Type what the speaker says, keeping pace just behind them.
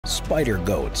spider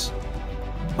goats.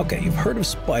 Okay, you've heard of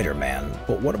Spider-Man,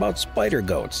 but what about spider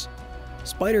goats?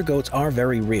 Spider goats are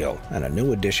very real and a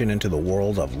new addition into the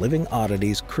world of living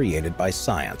oddities created by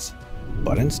science.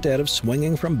 But instead of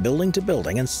swinging from building to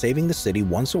building and saving the city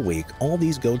once a week, all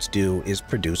these goats do is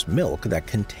produce milk that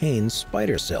contains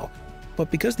spider silk. But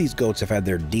because these goats have had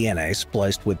their DNA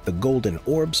spliced with the golden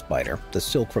orb spider, the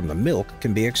silk from the milk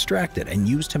can be extracted and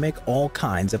used to make all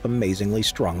kinds of amazingly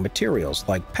strong materials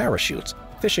like parachutes,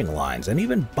 fishing lines, and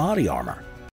even body armor.